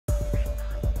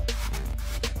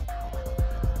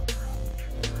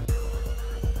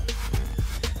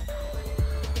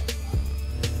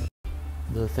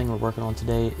thing we're working on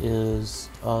today is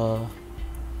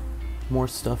more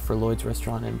stuff for Lloyd's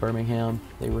restaurant in Birmingham.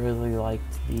 They really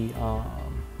liked the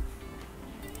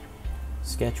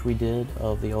sketch we did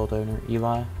of the old owner,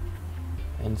 Eli.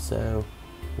 And so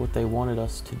what they wanted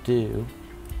us to do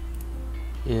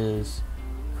is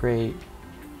create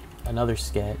another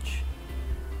sketch,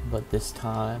 but this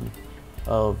time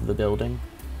of the building,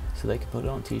 so they can put it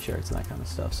on t-shirts and that kind of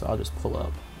stuff. So I'll just pull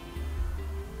up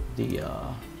the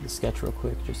sketch real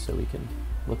quick just so we can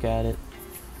look at it.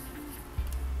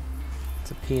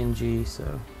 It's a PNG,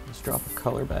 so let's drop a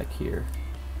color back here.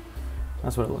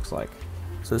 That's what it looks like.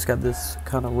 So it's got this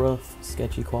kind of rough,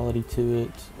 sketchy quality to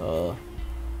it,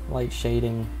 light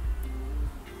shading,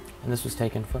 and this was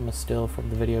taken from a still from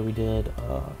the video we did.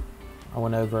 I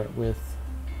went over it with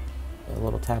a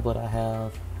little tablet I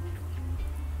have,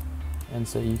 and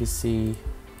so you can see,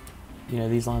 you know,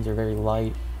 these lines are very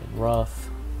light and rough,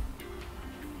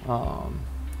 and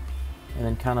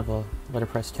then kind of a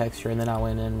letterpress texture, and then I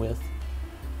went in with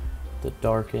the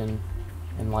darken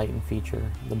and lighten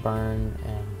feature, the burn,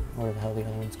 and whatever the hell the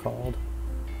other one's called,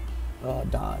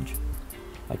 dodge,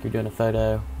 like you're doing a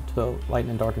photo, to lighten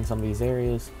and darken some of these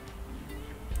areas.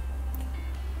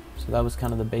 So that was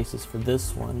kind of the basis for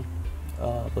this one,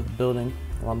 but building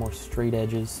a lot more straight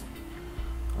edges.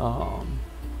 So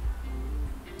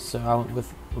I went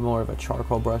with more of a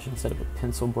charcoal brush instead of a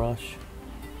pencil brush.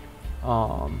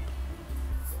 So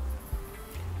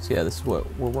yeah, this is what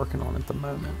we're working on at the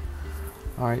moment.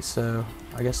 Alright, so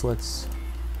I guess let's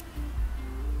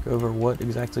go over what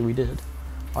exactly we did.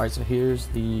 Alright, so here's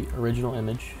the original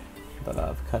image that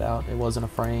I've cut out. It wasn't a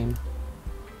frame.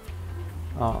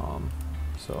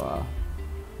 So I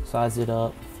sized it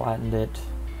up, flattened it,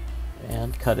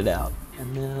 and cut it out.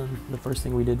 And then the first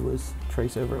thing we did was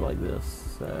trace over it like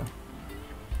this. So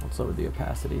let's lower the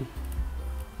opacity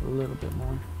a little bit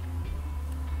more.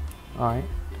 Alright,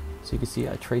 so you can see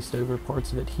I traced over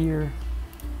parts of it here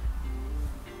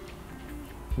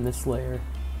in this layer.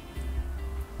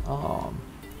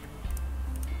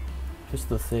 Just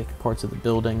the thick parts of the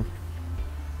building,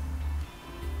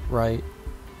 right?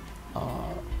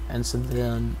 And so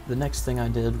then the next thing I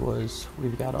did was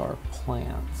we've got our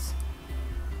plants.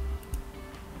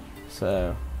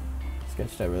 So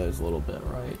sketched over those a little bit,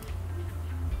 right?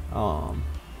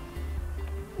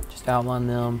 Just outline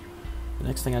them. The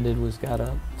next thing I did was got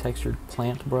a textured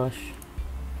plant brush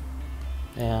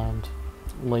and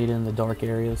laid in the dark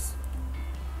areas.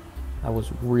 That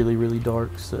was really, really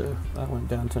dark, so I went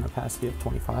down to an opacity of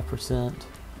 25%.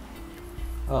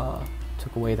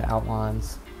 Took away the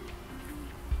outlines,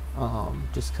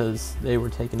 just because they were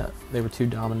too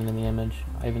dominant in the image.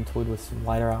 I even toyed with some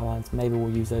lighter outlines. Maybe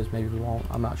we'll use those, maybe we won't.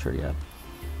 I'm not sure yet.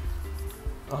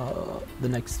 The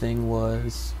next thing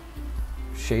was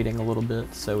shading a little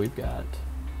bit, so we've got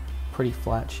pretty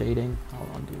flat shading.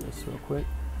 I'll do this real quick.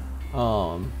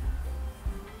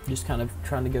 Just kind of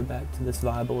trying to go back to this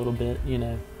vibe a little bit, you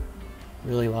know,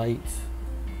 really light,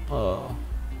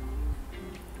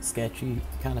 sketchy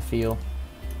kind of feel.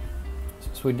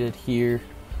 So we did here.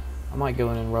 I might go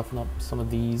in and roughen up some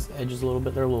of these edges a little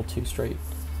bit. They're a little too straight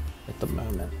at the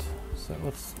moment, so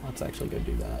let's actually go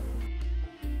do that.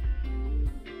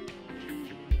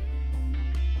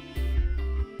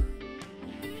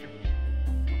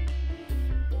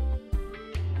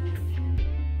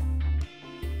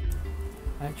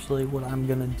 Actually, what I'm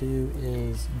gonna do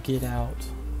is get out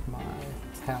my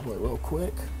tablet real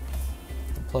quick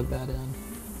and plug that in.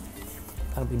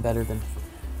 That'll be better than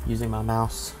using my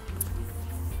mouse.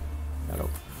 Got a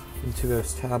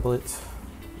Intuos tablet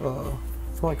for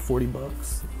like 40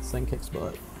 bucks. This thing kicks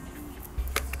butt.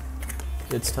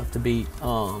 It's tough to beat.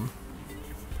 The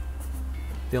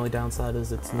only downside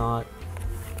is it's not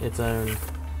its own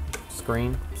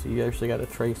screen, so you actually got to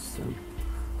trace and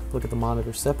look at the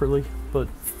monitor separately. But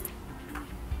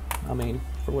I mean,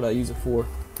 for what I use it for,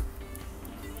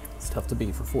 it's tough to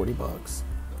beat for 40 bucks.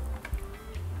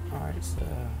 Alright, so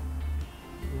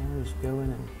we'll just go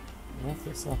in and rough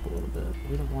this up a little bit.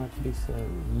 We don't want it to be so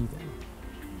even.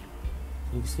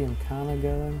 You can see I'm kind of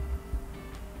going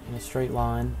in a straight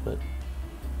line, but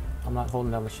I'm not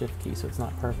holding down the shift key, so it's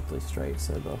not perfectly straight.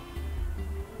 So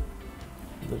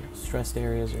the stressed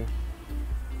areas are,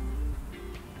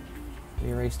 the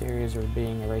erased areas are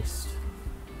being erased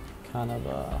kind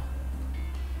of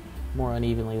more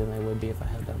unevenly than they would be if I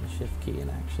held down the shift key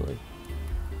and actually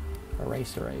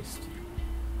erased.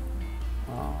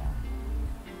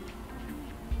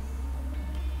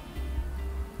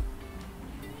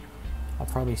 I'll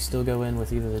probably still go in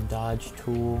with either the dodge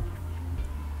tool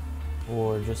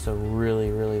or just a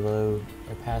really, really low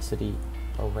opacity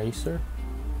eraser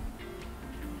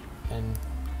and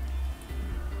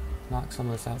knock some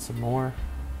of this out some more.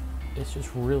 It's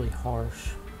just really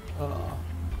harsh.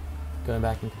 Going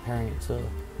back and comparing it to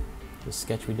the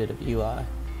sketch we did of Eli.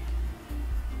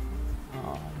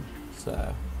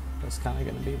 So that's kind of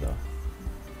going to be the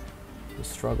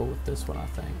struggle with this one, I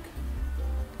think.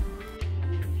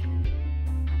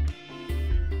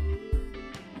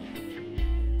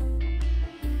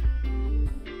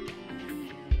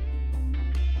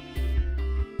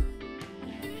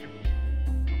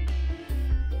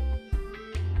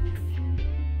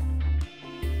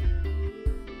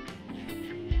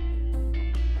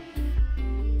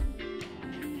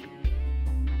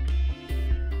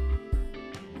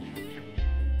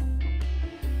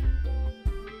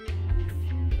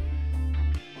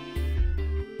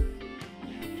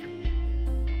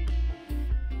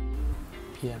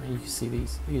 Yeah, I mean, you can see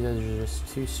these edges are just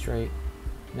too straight.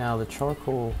 Now the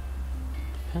charcoal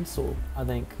pencil, I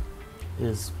think,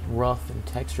 is rough and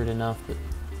textured enough, but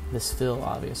this fill,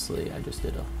 obviously, I just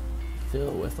did a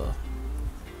fill with like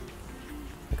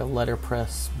a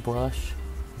letterpress brush,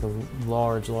 the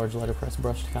large letterpress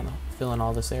brush to kind of fill in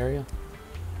all this area.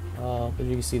 But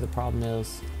you can see the problem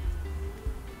is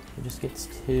it just gets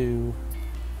too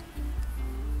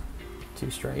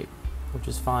straight, which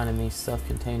is fine in these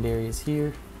self-contained areas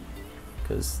here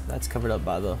because that's covered up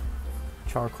by the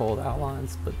charcoal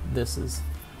outlines, but this is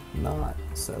not.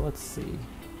 So let's see.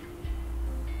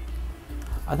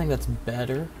 I think that's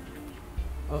better.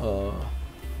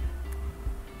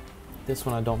 This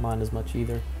one I don't mind as much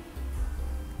either.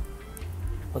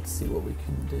 Let's see what we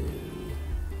can do.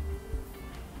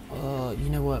 You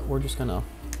know what? We're gonna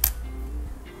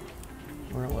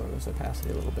lower this opacity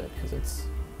a little bit because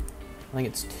I think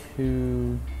it's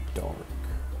too dark.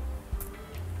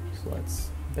 So let's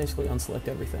basically unselect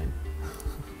everything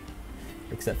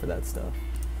except for that stuff.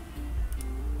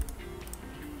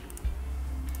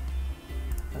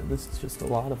 And this is just a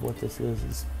lot of what this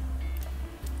is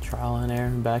trial and error,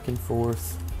 back and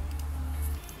forth.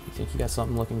 You think you got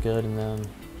something looking good and then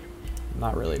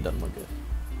not really, it doesn't look good.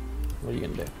 What are you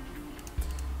gonna do?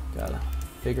 Gotta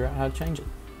figure out how to change it,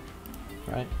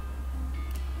 right?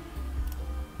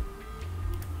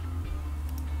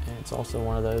 And it's also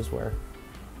one of those where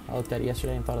I looked at it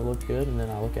yesterday and thought it looked good, and then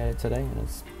I look at it today and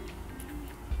it's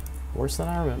worse than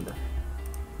I remember.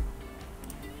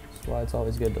 That's why it's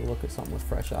always good to look at something with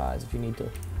fresh eyes. If you need to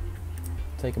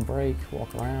take a break,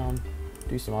 walk around,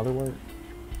 do some other work,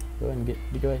 go ahead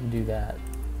and do that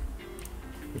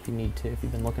if you need to, if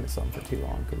you've been looking at something for too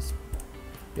long, because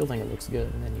you'll think it looks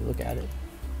good, and then you look at it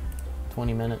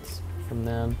 20 minutes from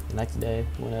then, the next day,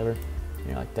 whenever, and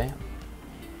you're like, damn,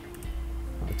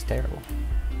 that looks terrible.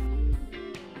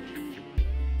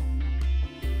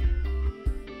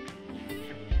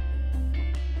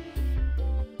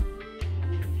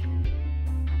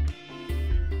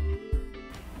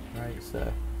 Right,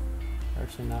 so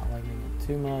actually not lightening it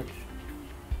too much.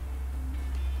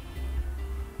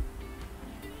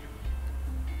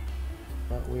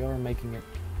 But we are making it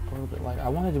a little bit lighter. I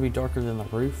wanted it to be darker than the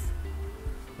roof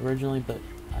originally, but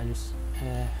I just,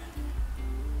 I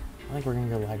think we're gonna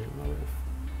go lighter than the roof.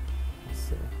 Let's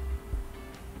see.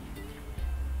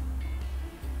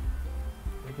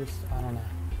 I don't know.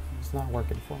 It's not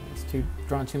working for me. It's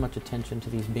drawing too much attention to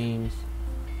these beams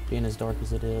being as dark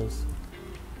as it is.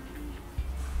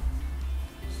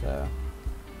 So,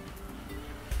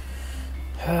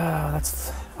 I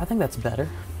think that's better.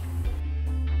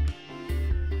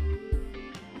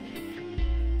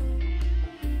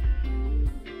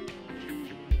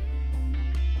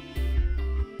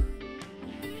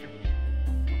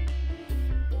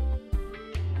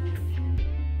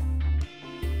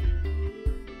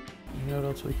 You know what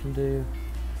else we can do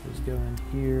is go in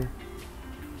here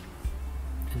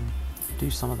and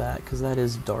do some of that, because that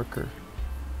is darker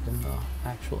than the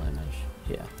actual image.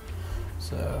 Yeah.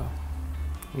 So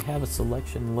we have a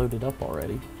selection loaded up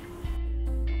already.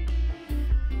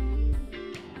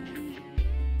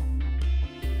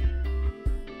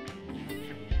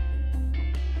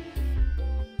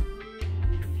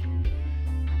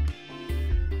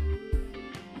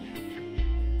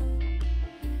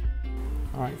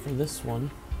 Alright, for this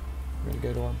one, we're going to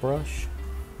go to our brush,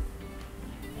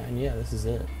 and yeah, this is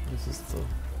it. This is the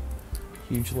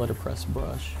huge letterpress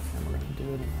brush, and we're going to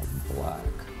do it in black.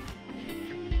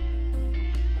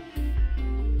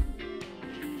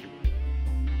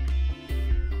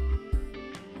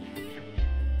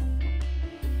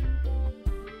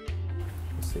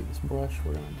 Let's see, this brush,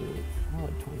 we're going to do it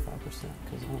like 25%,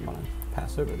 because I don't want to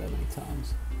pass over that many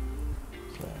times.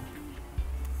 So,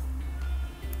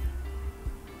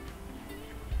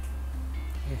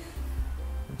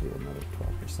 do another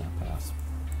 12% pass.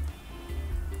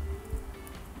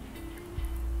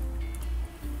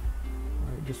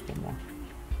 just one more.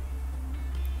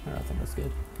 Alright, I think that's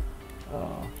good.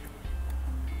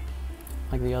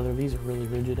 Like the other, these are really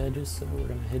rigid edges, so we're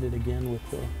going to hit it again with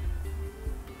the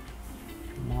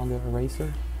manga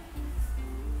eraser.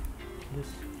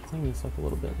 Just clean this up a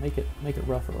little bit, make it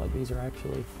rougher. Like these are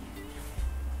actually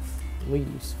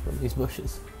leaves from these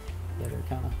bushes that are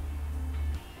kind of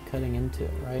cutting into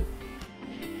it, right?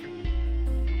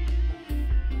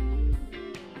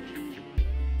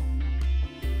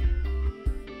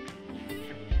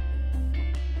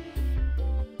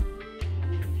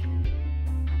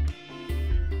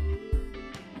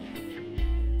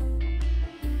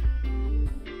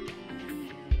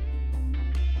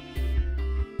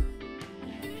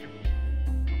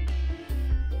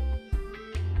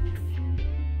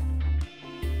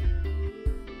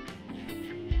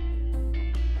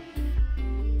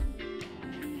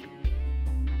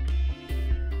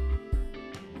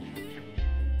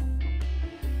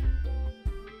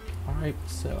 Alright,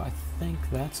 so I think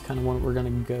that's kind of what we're going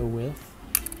to go with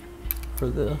for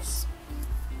this.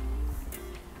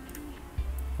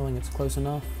 I think it's close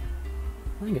enough.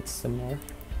 I think it's similar.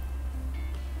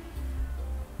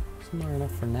 Similar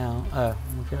enough for now. Oh,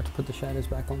 we forgot to put the shadows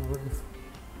back on the roof.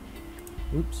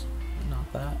 Oops,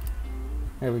 not that.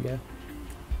 There we go.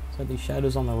 So I had these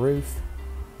shadows on the roof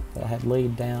that I had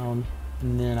laid down,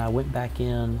 and then I went back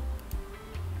in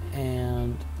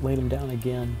and laid them down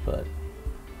again, but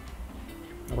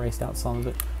erased out some of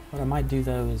it. What I might do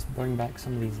though is bring back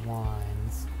some of these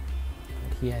lines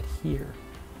that he had here.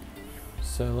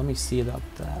 So let me see about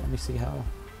that. Let me see how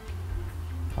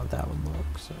that would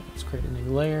look. So let's create a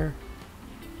new layer.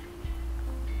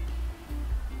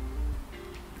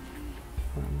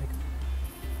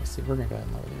 Let's see, we're gonna go ahead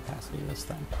and lower the opacity of this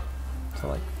thing to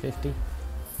like 50,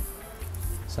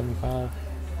 75,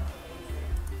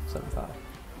 75.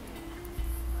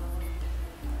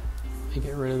 Let me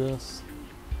get rid of this.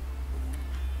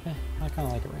 Yeah, I kind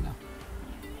of like it right now.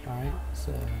 Alright,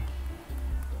 so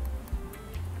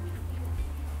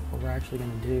what we're actually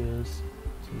going to do is,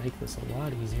 to make this a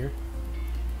lot easier,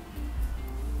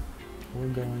 we're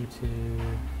going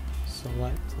to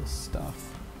select this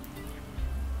stuff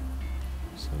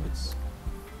so it's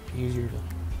easier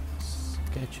to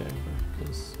sketch over,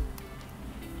 because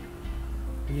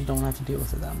we just don't have to deal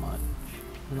with it that much.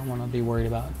 We don't want to be worried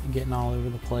about getting all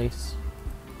over the place.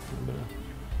 We're going to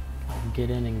get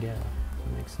in and go, if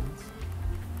that makes sense.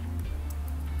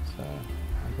 So,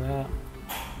 like that.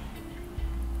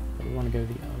 But we want to go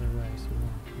the other way, so we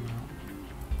want to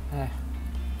come out.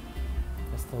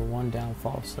 That's the one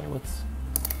downfall, so let's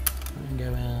go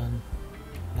in and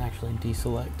actually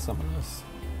deselect some of this.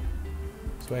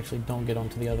 So we actually don't get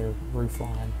onto the other roof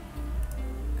line,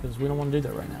 because we don't want to do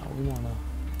that right now. We want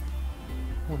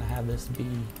to have this be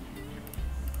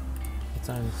its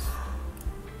own.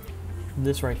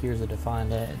 This right here is a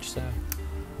defined edge, so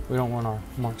we don't want our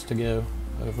marks to go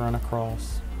over and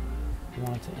across. We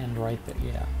want it to end right there.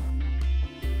 Yeah.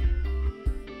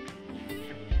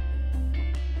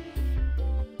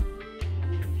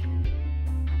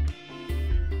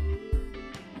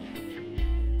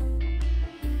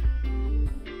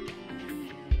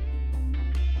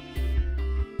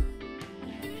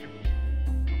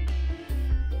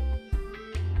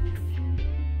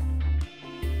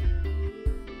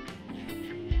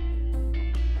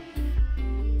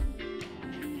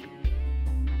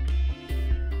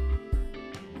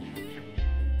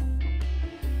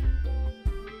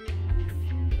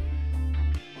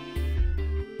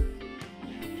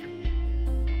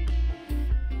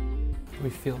 How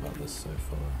do we feel about this so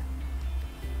far?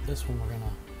 This one we're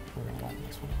gonna lighten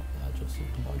this one up. That just is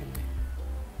bugging me,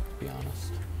 to be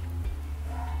honest.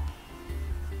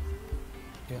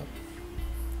 Yep.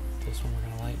 This one we're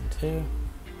gonna lighten too.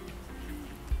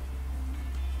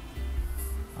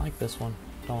 I like this one.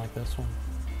 Don't like this one,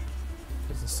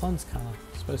 because the sun's kind of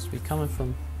supposed to be coming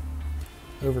from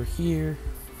over here.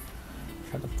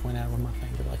 Try to point out with my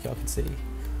finger like y'all can see.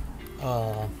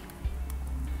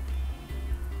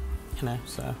 You know,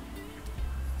 so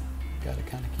got to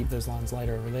kind of keep those lines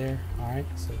lighter over there. Alright,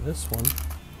 so this one,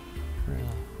 we're going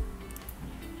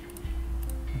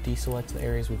to deselect the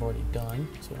areas we've already done,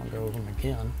 so we won't go over them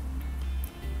again.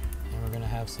 And we're going to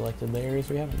have selected the areas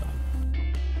we haven't done.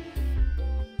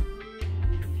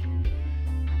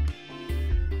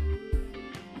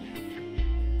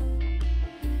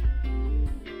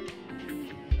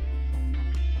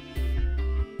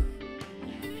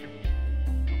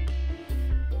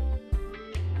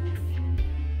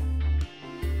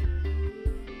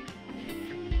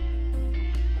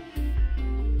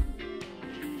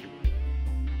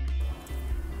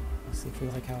 See if we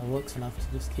like how it looks enough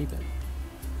to just keep it.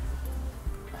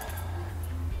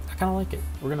 kind of like it.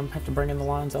 We're gonna have to bring in the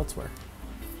lines elsewhere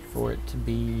for it to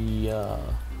be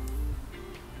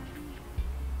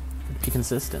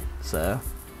consistent. So,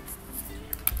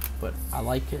 but I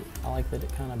like it. I like that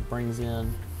it kind of brings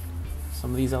in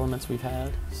some of these elements we've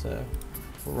had. So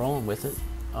we're rolling with it.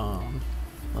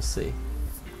 Let's see.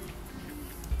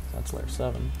 That's layer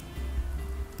 7.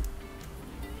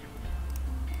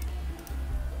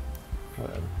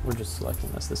 Whatever. We're just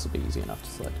selecting this. This will be easy enough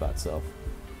to select by itself.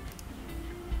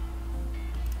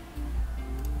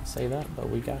 I say that, but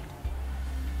we got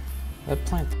that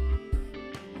plant.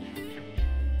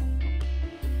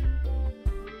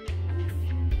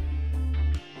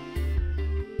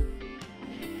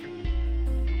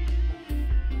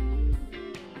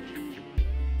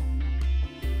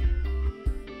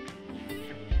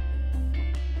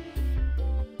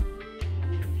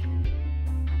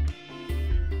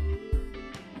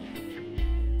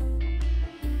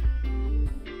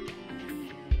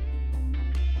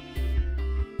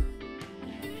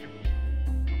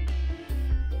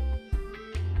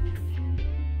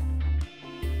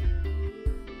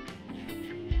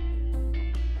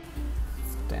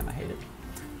 Damn, I hate it.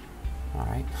 All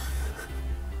right.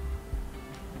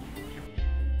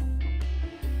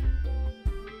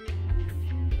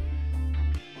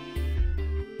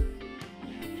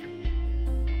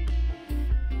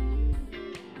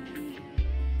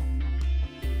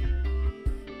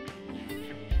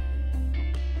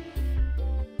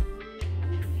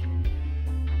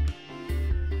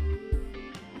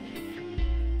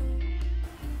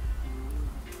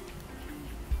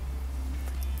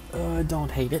 I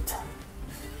don't hate it.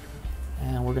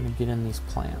 And we're gonna get in these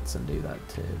plants and do that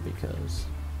too, because,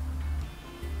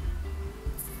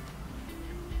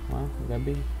 well,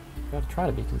 we gotta try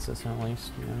to be consistent at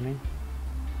least, you know what I mean?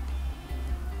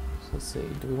 So let's see,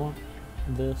 do we want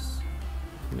this?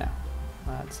 No,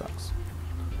 that sucks.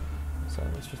 So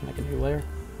let's just make a new layer.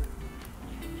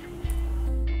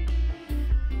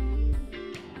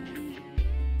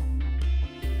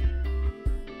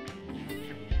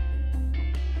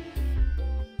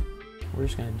 We're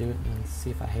just gonna do it and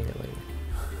see if I hate it later.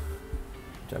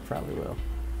 Which I probably will,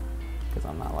 because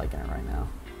I'm not liking it right now.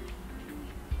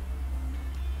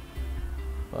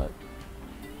 But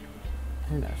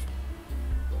who knows?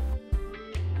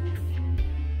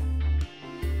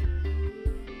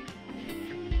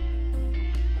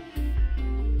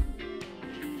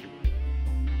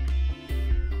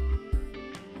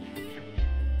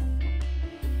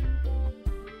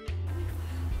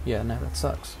 Yeah, no, that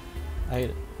sucks. I hate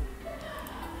it.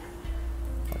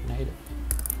 Fucking hate it.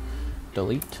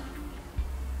 Delete.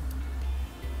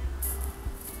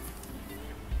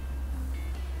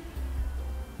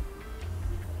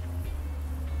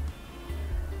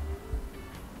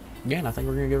 Again, I think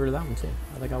we're gonna get rid of that one too.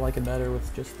 I think I like it better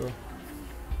with just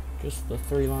the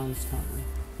 3 lines,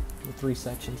 the 3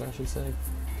 sections, I should say,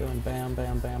 going bam,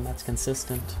 bam, bam. That's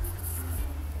consistent.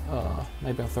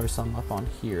 Maybe I'll throw some up on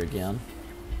here again,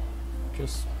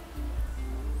 just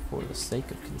for the sake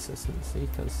of consistency,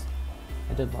 because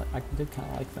I did kind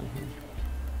of like them here.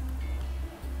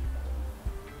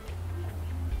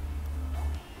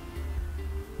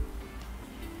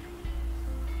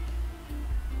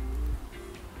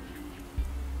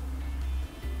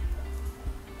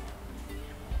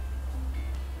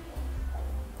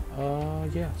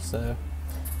 Yeah, so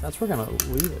that's where we're gonna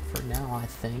leave it for now, I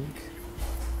think.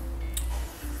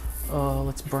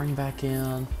 Let's bring back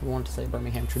in, we want to say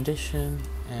Birmingham tradition,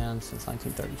 and since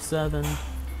 1937,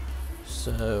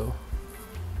 so,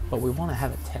 but we want to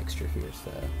have a texture here,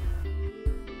 so.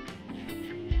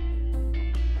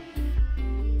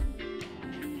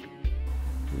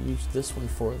 We use this one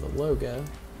for the logo.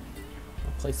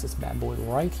 I'll place this bad boy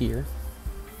right here,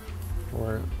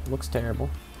 where it looks terrible.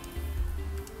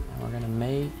 And we're gonna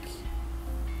make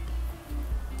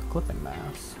a clipping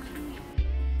mask.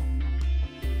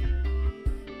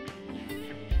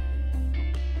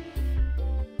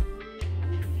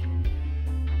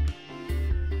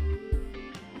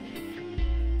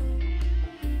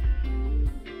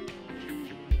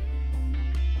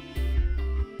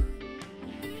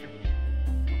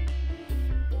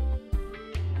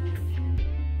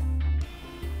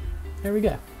 There we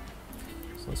go.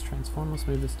 So let's transform, let's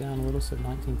move this down a little so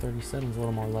 1937 is a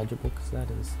little more legible, because that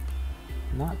is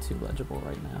not too legible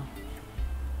right now.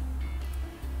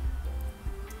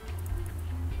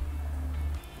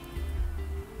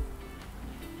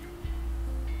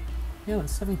 Yeah, that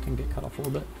 7 can get cut off a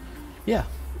little bit. Yeah,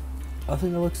 I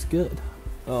think that looks good.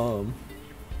 I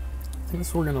think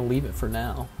that's where we're gonna leave it for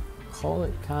now. Call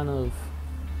it kind of,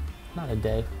 not a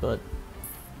day, but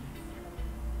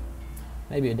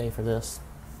maybe a day for this.